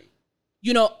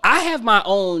 you know, I have my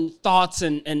own thoughts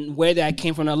and where that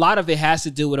came from. A lot of it has to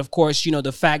do with, of course, you know,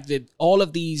 the fact that all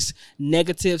of these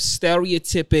negative,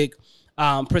 stereotypic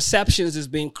perceptions is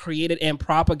being created and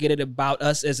propagated about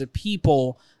us as a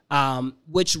people,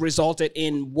 which resulted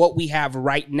in what we have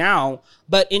right now.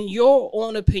 But in your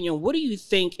own opinion, what do you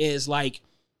think is like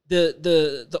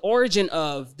the origin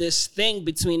of this thing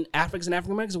between Africans and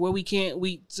African Americans, where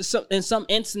in some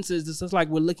instances it's just like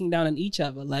we're looking down on each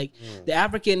other, like the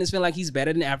African is feeling like he's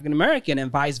better than African American and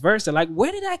vice versa. Like,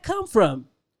 where did that come from?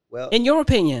 Well, in your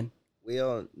opinion, we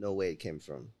all know where it came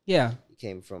from. Yeah, it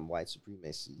came from white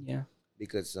supremacy. Yeah,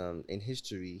 because in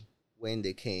history, when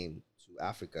they came to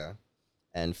Africa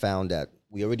and found that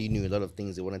we already knew a lot of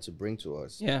things they wanted to bring to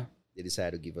us, yeah, they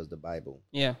decided to give us the Bible.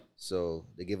 Yeah, so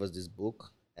they gave us this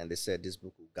book. And they said this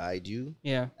book will guide you,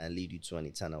 and lead you to an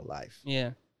eternal life.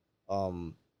 Yeah.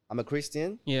 I'm a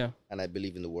Christian. Yeah. And I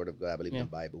believe in the Word of God. I believe in the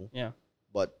Bible. Yeah.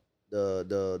 But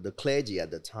the clergy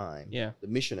at the time, the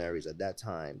missionaries at that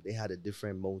time, they had a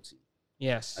different motive.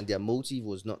 Yes. And their motive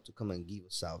was not to come and give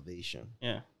us salvation.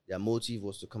 Yeah. Their motive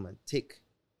was to come and take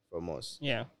from us.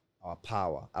 Yeah. Our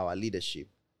power, our leadership,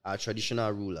 our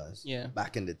traditional rulers. Yeah.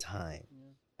 Back in the time. Yeah.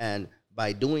 And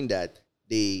by doing that,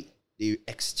 they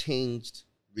exchanged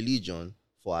religion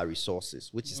for our resources,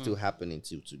 which is still happening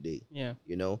till today. Yeah.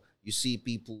 You know, you see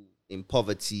people in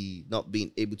poverty not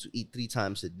being able to eat 3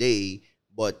 times a day,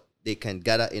 but they can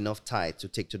gather enough tithe to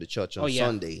take to the church on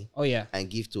Sunday. And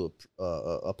give to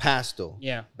a pastor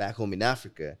back home in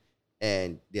Africa,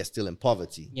 and they're still in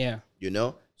poverty. Yeah. You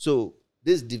know? So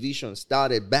this division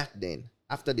started back then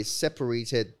after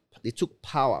they took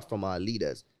power from our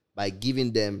leaders by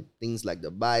giving them things like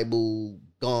the Bible,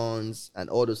 guns, and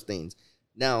all those things.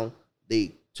 Now,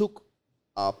 they took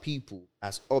our people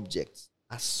as objects,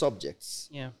 as subjects,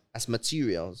 as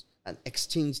materials, and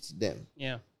exchanged them.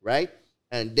 Yeah. Right?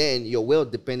 And then your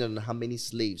wealth depended on how many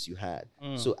slaves you had.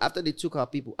 So after they took our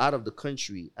people out of the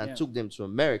country and took them to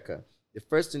America, the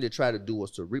first thing they tried to do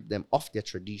was to rip them off their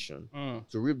tradition,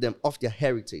 to rip them off their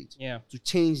heritage, to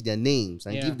change their names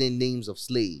and give them names of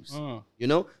slaves. You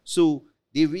know? So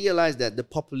they realized that the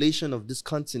population of this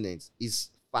continent is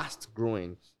fast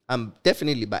growing.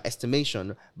 Definitely, by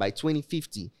estimation, by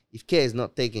 2050, if care is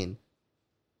not taken,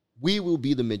 we will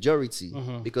be the majority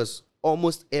because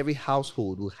almost every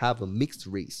household will have a mixed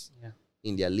race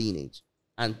in their lineage.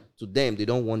 And to them, they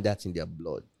don't want that in their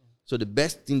blood. So the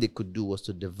best thing they could do was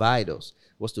to divide us,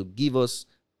 was to give us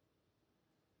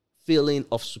feeling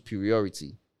of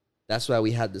superiority. That's why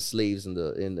we had the slaves in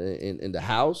the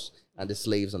house and the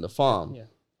slaves on the farm. Yeah.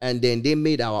 And then they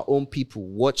made our own people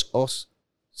watch us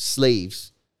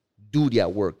slaves do their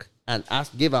work and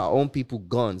give our own people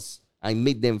guns and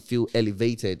make them feel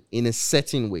elevated in a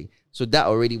certain way. So that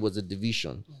already was a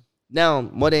division. Now,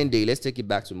 modern day, let's take it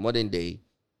back to modern day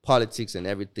politics and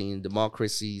everything,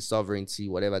 democracy, sovereignty,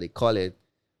 whatever they call it,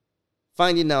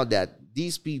 finding out that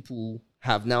these people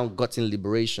have now gotten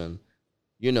liberation,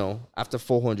 you know, after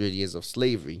 400 years of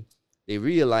slavery. They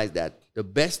realize that the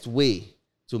best way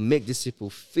to make these people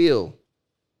feel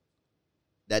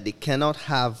that they cannot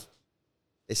have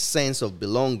a sense of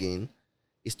belonging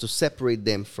is to separate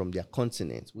them from their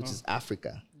continent, which is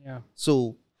Africa. Yeah.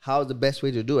 So how's the best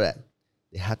way to do that?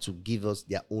 They had to give us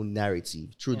their own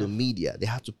narrative through the media. They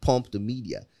had to pump the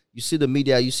media. You see the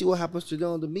media, you see what happens to them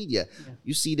on the media. Yeah.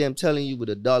 You see them telling you with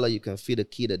 $1 you can feed a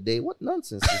kid a day. What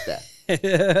nonsense is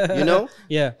that? You know?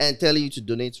 Yeah. And telling you to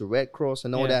donate to Red Cross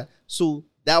and all that. So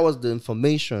that was the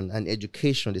information and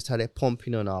education they started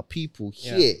pumping on our people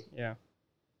here. Yeah.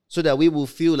 So that we will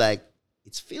feel like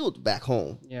it's filled back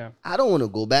home. Yeah. I don't want to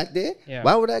go back there. Yeah.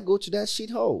 Why would I go to that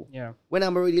shithole? Yeah. When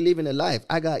I'm already living a life.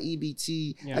 I got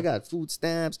EBT, I got food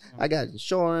stamps, I got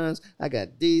insurance, I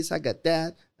got this, I got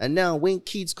that. And now when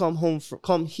kids come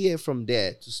here from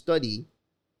there to study,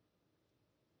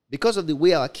 because of the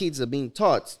way our kids are being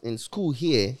taught in school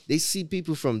here, they see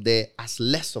people from there as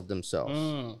less of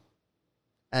themselves.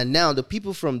 And now the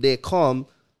people from there come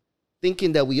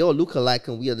thinking that we all look alike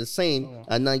and we are the same,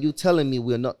 and now you telling me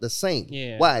we're not the same.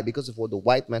 Yeah. Why? Because of what the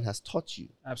white man has taught you.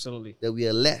 Absolutely. That we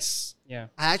are less. Yeah.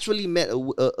 I actually met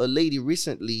a lady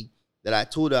recently that I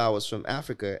told her I was from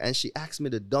Africa, and she asked me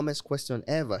the dumbest question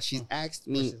ever. She asked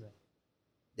me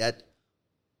that,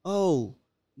 oh,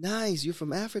 nice, you're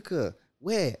from Africa.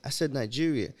 Where? I said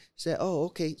Nigeria. She said, oh,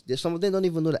 okay. Some of them don't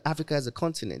even know that Africa is a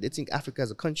continent. They think Africa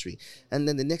is a country. And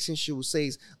then the next thing she will say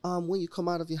is, when you come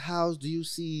out of your house, do you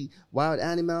see wild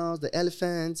animals, the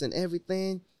elephants and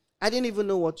everything? I didn't even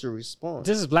know what to respond.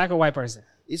 This is black or white person?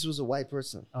 This was a white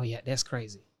person. Oh yeah, that's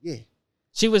crazy. Yeah.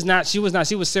 She was serious. She was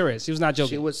not joking.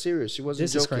 She was serious. She wasn't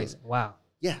joking. This is crazy. Wow.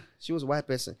 Yeah, she was a white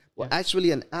person. Well,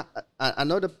 actually,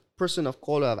 another person of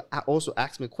color have also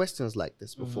asked me questions like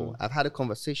this before. I've had a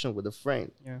conversation with a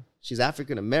friend. Yeah. She's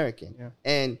African American. Yeah.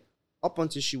 And up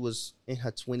until she was in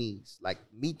her 20s, like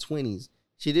mid-20s,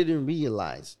 she didn't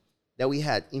realize that we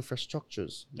had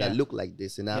infrastructures that look like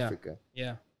this in Africa.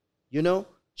 Yeah. You know,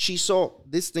 she saw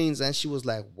these things and she was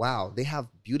like, wow, they have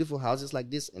beautiful houses like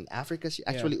this in Africa. She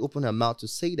actually opened her mouth to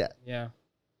say that. Yeah.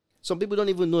 Some people don't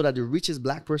even know that the richest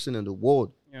black person in the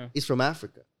world is from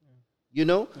Africa. Yeah. You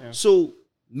know? Yeah. So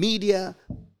media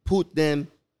put them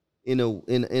in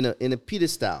a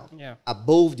pedestal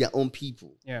above their own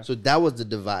people. Yeah. So that was the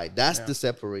divide. That's the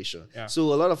separation. Yeah.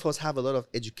 So a lot of us have a lot of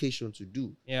education to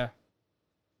do. Yeah.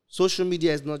 Social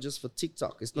media is not just for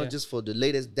TikTok. It's not just for the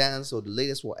latest dance or the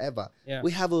latest whatever. Yeah. We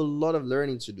have a lot of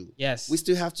learning to do. Yes. We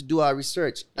still have to do our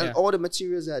research. And all the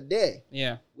materials are there.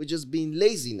 Yeah. We're just being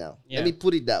lazy now. Yeah. Let me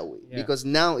put it that way. Yeah. Because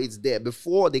now it's there.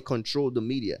 Before they control the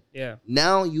media. Yeah.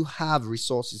 Now you have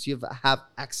resources. You have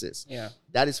access. Yeah.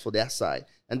 That is for their side.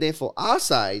 And then for our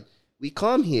side, we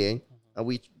come here and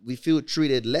we feel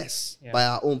treated less by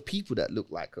our own people that look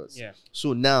like us. Yeah.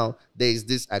 So now there's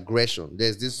this aggression.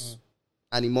 There's this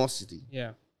animosity.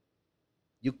 Yeah.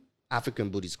 You African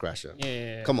booty scratcher.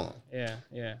 Yeah. Come on. Yeah.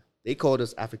 Yeah. They called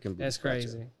us African booty scratcher.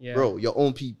 That's crazy. Yeah. Bro, your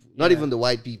own people. Not even the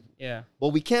white people. Yeah. But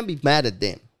we can't be mad at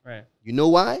them. Right. You know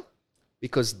why?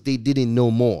 Because they didn't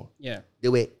know more. Yeah. They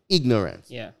were ignorant.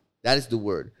 Yeah. That is the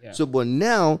word. Yeah. So, but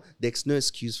now there's no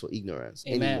excuse for ignorance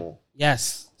anymore.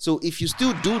 Yes. So if you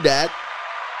still do that,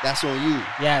 that's on you.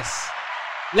 Yes.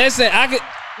 Listen, I could.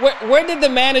 Where did the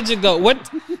manager go? What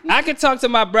I could talk to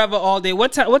my brother all day.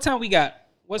 What time we got?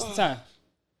 What's the time?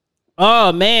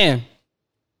 Oh man.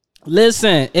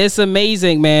 Listen, it's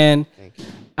amazing, man. Thank you.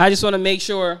 I just want to make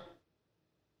sure.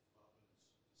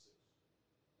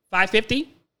 5:50?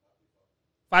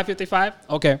 5:55?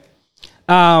 Okay.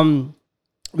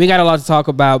 We got a lot to talk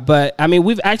about, but I mean,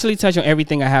 we've actually touched on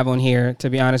everything I have on here, to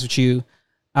be honest with you.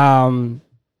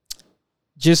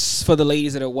 Just for the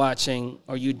ladies that are watching,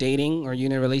 are you dating? Are you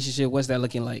in a relationship? What's that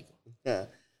looking like? Yeah,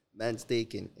 man's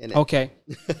taken. Okay.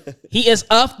 He is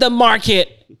off the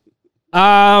market.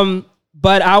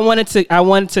 But I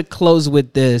wanted to close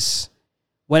with this.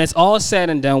 When it's all said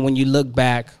and done, when you look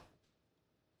back,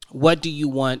 what do you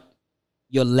want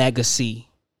your legacy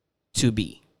to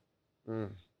be?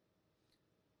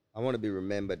 I want to be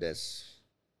remembered as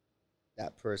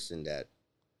that person that,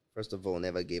 first of all,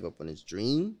 never gave up on his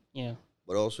dream. Yeah.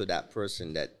 But also that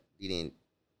person that didn't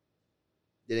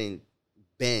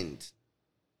bend.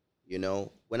 You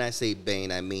know, when I say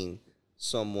bend, I mean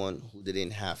someone who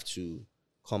didn't have to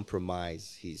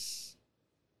compromise his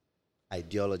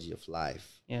ideology of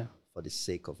life for the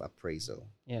sake of appraisal.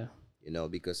 Yeah. You know,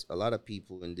 because a lot of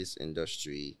people in this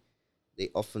industry, they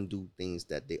often do things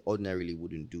that they ordinarily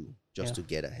wouldn't do just to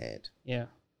get ahead. Yeah.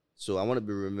 So I want to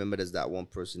be remembered as that one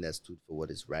person that stood for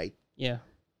what is right. Yeah.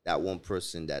 That one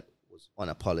person that was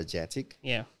unapologetic.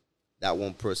 Yeah. That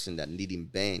one person that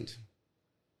didn't bend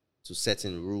to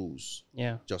certain rules.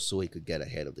 Yeah. Just so he could get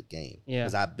ahead of the game. Yeah.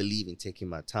 Because I believe in taking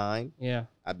my time. Yeah.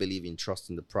 I believe in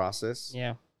trusting the process.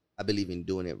 Yeah. I believe in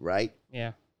doing it right.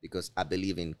 Yeah. Because I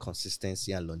believe in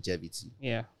consistency and longevity.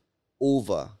 Yeah.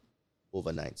 Over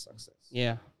overnight success.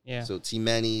 Yeah. Yeah. So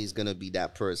Teemanay is gonna be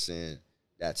that person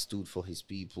that stood for his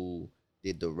people,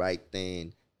 did the right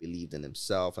thing, believed in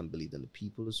himself and believed in the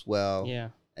people as well. Yeah.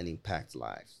 And impacted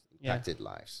lives.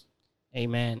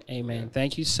 Amen. Amen. Yeah.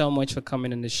 Thank you so much for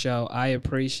coming on the show. I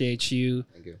appreciate you.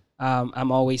 Thank you.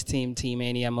 I'm always Team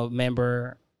Teemanay. I'm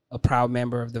a proud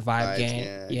member of the Vibe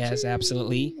Gang. Yes,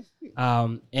 absolutely.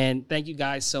 And thank you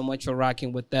guys so much for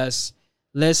rocking with us.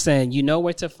 Listen, you know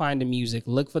where to find the music.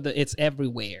 Look for it's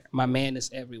everywhere. My man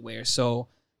is everywhere. So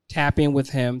tap in with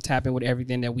him, tap in with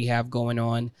everything that we have going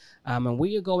on. And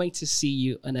we are going to see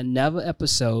you in another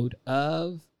episode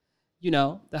of,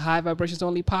 the High Vibrations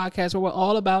Only podcast, where we're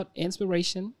all about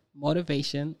inspiration,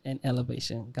 motivation, and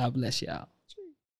elevation. God bless y'all.